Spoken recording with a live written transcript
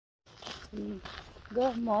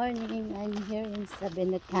Good morning. I'm here in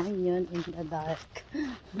Sabino Canyon in the dark.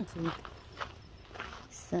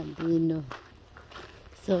 Sabino.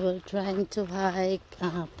 So we're trying to hike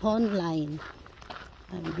Phoneline.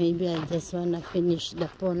 Maybe I just want to finish the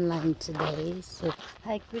Phoneline today. So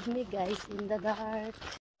hike with me guys in the dark.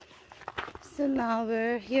 So now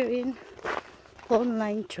we're here in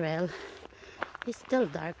Phoneline Trail. It's still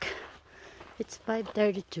dark. It's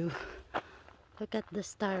 5:32. Look at the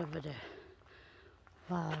star over there.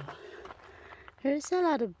 Wow. There's a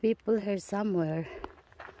lot of people here somewhere.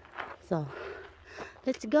 So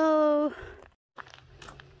let's go.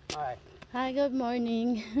 Hi. Hi, good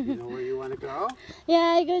morning. You know where you want to go?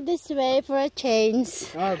 Yeah, I go this way for a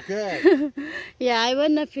change. Oh, good. Yeah, I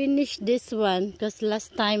want to finish this one because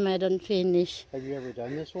last time I don't finish. Have you ever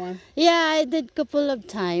done this one? Yeah, I did couple of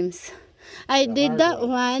times. I did that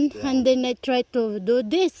one, yeah. And then I tried to do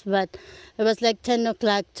this, but it was like 10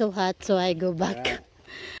 o'clock, too hot, so I go back. Yeah.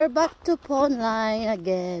 We're back to Phoneline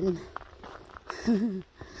again.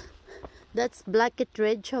 That's Blackett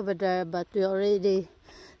Ridge over there, but we already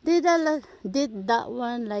did that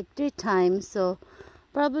one like 3 times, so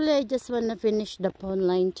probably I just want to finish the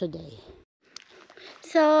Phoneline today.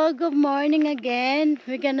 So good morning again.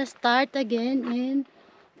 We're gonna start again in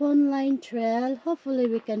Phoneline Trail. Hopefully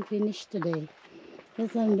we can finish today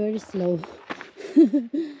because I'm very slow.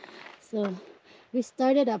 So we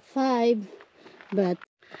started at 5, but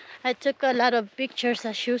I took a lot of pictures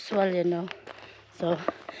as usual, you know. So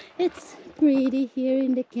it's pretty here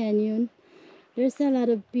in the canyon. There's a lot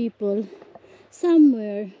of people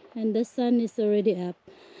somewhere, and the sun is already up.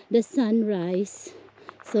 The sunrise.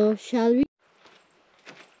 So shall we?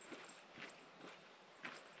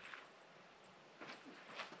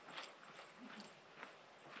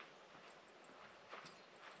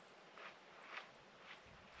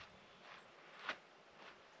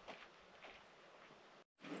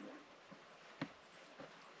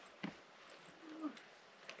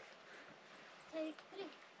 Take 3.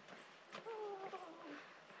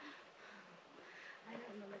 I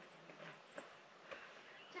don't know.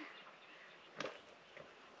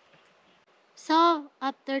 So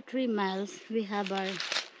after 3 miles, we have our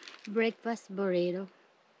breakfast burrito.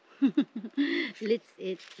 Let's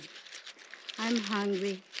eat. I'm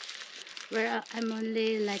hungry. I'm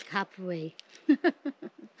only like halfway.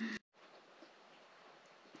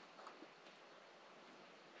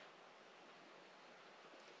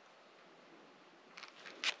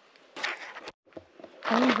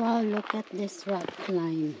 Oh wow, look at this rock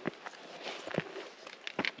climb.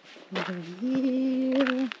 Over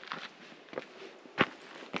here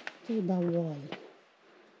to the wall.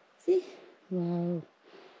 See? Wow.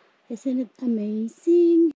 Isn't it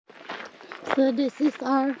amazing? So this is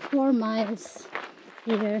our 4 miles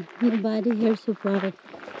here. Nobody here so far.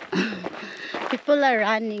 People are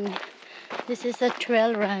running. This is a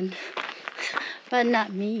trail run. But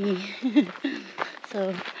not me.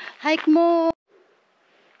 So hike more.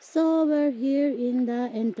 So we're here in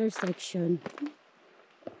the intersection.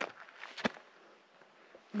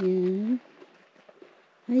 And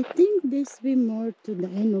I think this will be more to the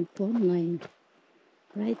end of Phoneline.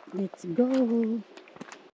 Right, let's go.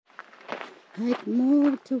 Hike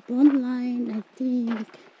more to Phoneline, I think.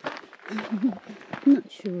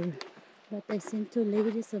 Not sure. But I seen 2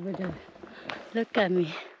 ladies over there. Look at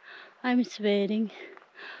me. I'm sweating.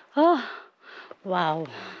 Oh, wow.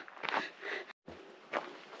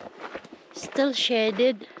 Still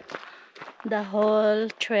shaded the whole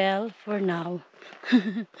trail for now.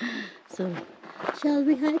 So, shall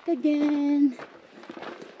we hike again?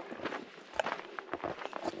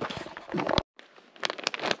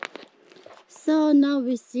 So now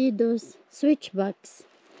we see those switchbacks.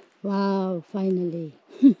 Wow, finally.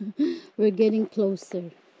 We're getting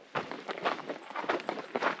closer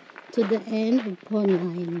to the end of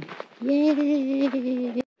Phoneline.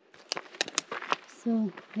 Yay!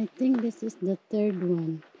 So I think this is the 3rd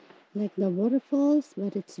one. Like the waterfalls,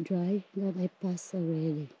 but it's dry that I passed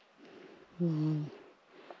already. Wow.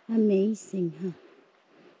 Amazing,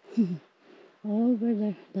 huh? Over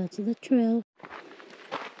there, that's the trail.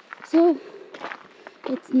 So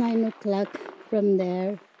it's 9 o'clock from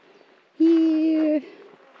there. Here.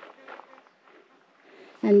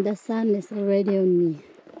 And the sun is already on me.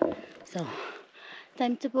 So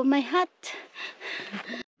time to put my hat.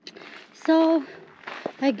 So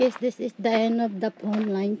I guess this is the end of the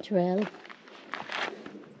Phoneline Trail,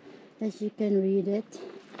 as you can read it.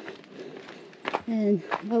 And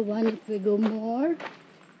I wonder if we go more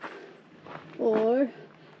or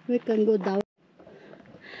we can go down.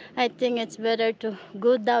 I think it's better to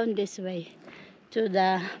go down this way to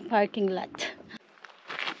the parking lot.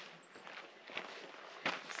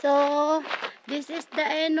 So this is the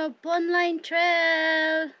end of Phoneline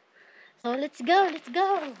Trail. So let's go, let's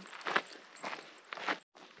go.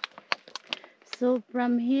 So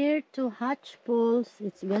from here to Hatch Falls,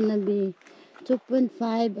 it's gonna be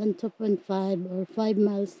 2.5 and 2.5 or 5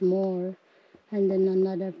 miles more, and then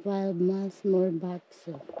another 5 miles more back.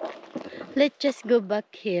 So let's just go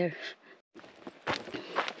back here.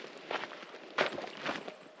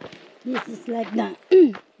 This is like the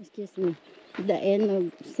excuse me, the end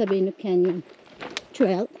of Sabino Canyon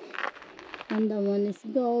Trail, and the one is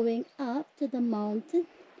going up to the mountain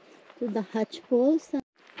to the Hatch Falls.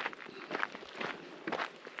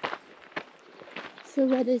 So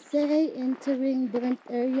what I say, entering burnt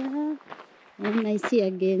area, and I see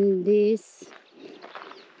again this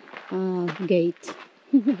gate.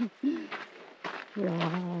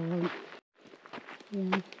 Wow.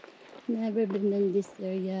 Yeah, never been in this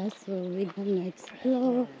area, so we're gonna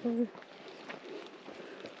explore.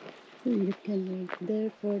 So you can wait there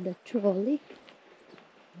for the trolley.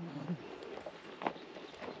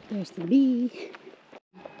 There's the bee.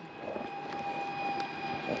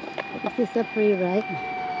 This is a free ride.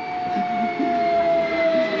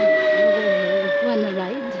 Wanna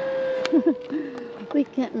ride? We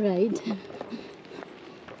can't ride.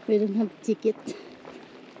 We don't have ticket.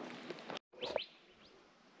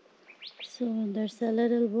 So there's a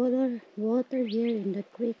little water here in the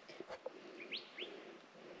creek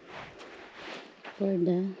for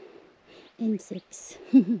the insects.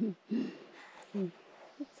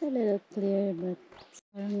 It's a little clear, but it's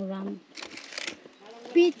ramp.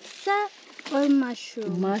 Pizza or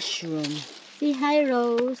mushroom? Mushroom. Say hi,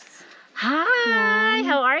 Rose. Hi,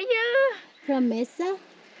 how are you? From Mesa?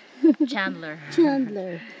 Chandler.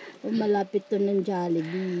 Chandler. Malapit to ng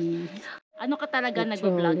Jollibee. Ano ka talaga,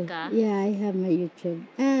 nag-vlog ka? Yeah, I have my YouTube.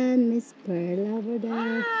 And Miss Pearl over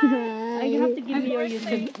there. Hi. You have to give me your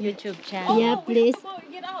YouTube channel. Yeah, please.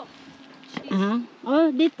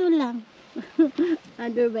 Oh, dito lang.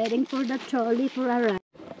 And we're waiting for the trolley for a ride.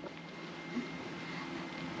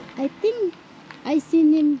 I think I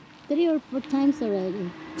seen him 3 or 4 times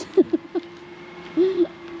already.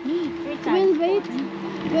 We'll wait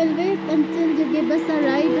until you give us a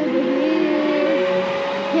ride over here.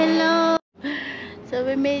 Hello. So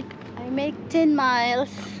I make 10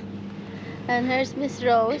 miles, and here's Miss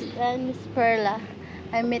Rose and Miss Perla.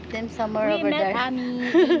 I met them somewhere over there.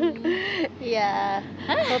 Yeah.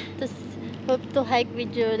 Hope to hike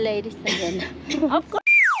with you ladies again. Of course.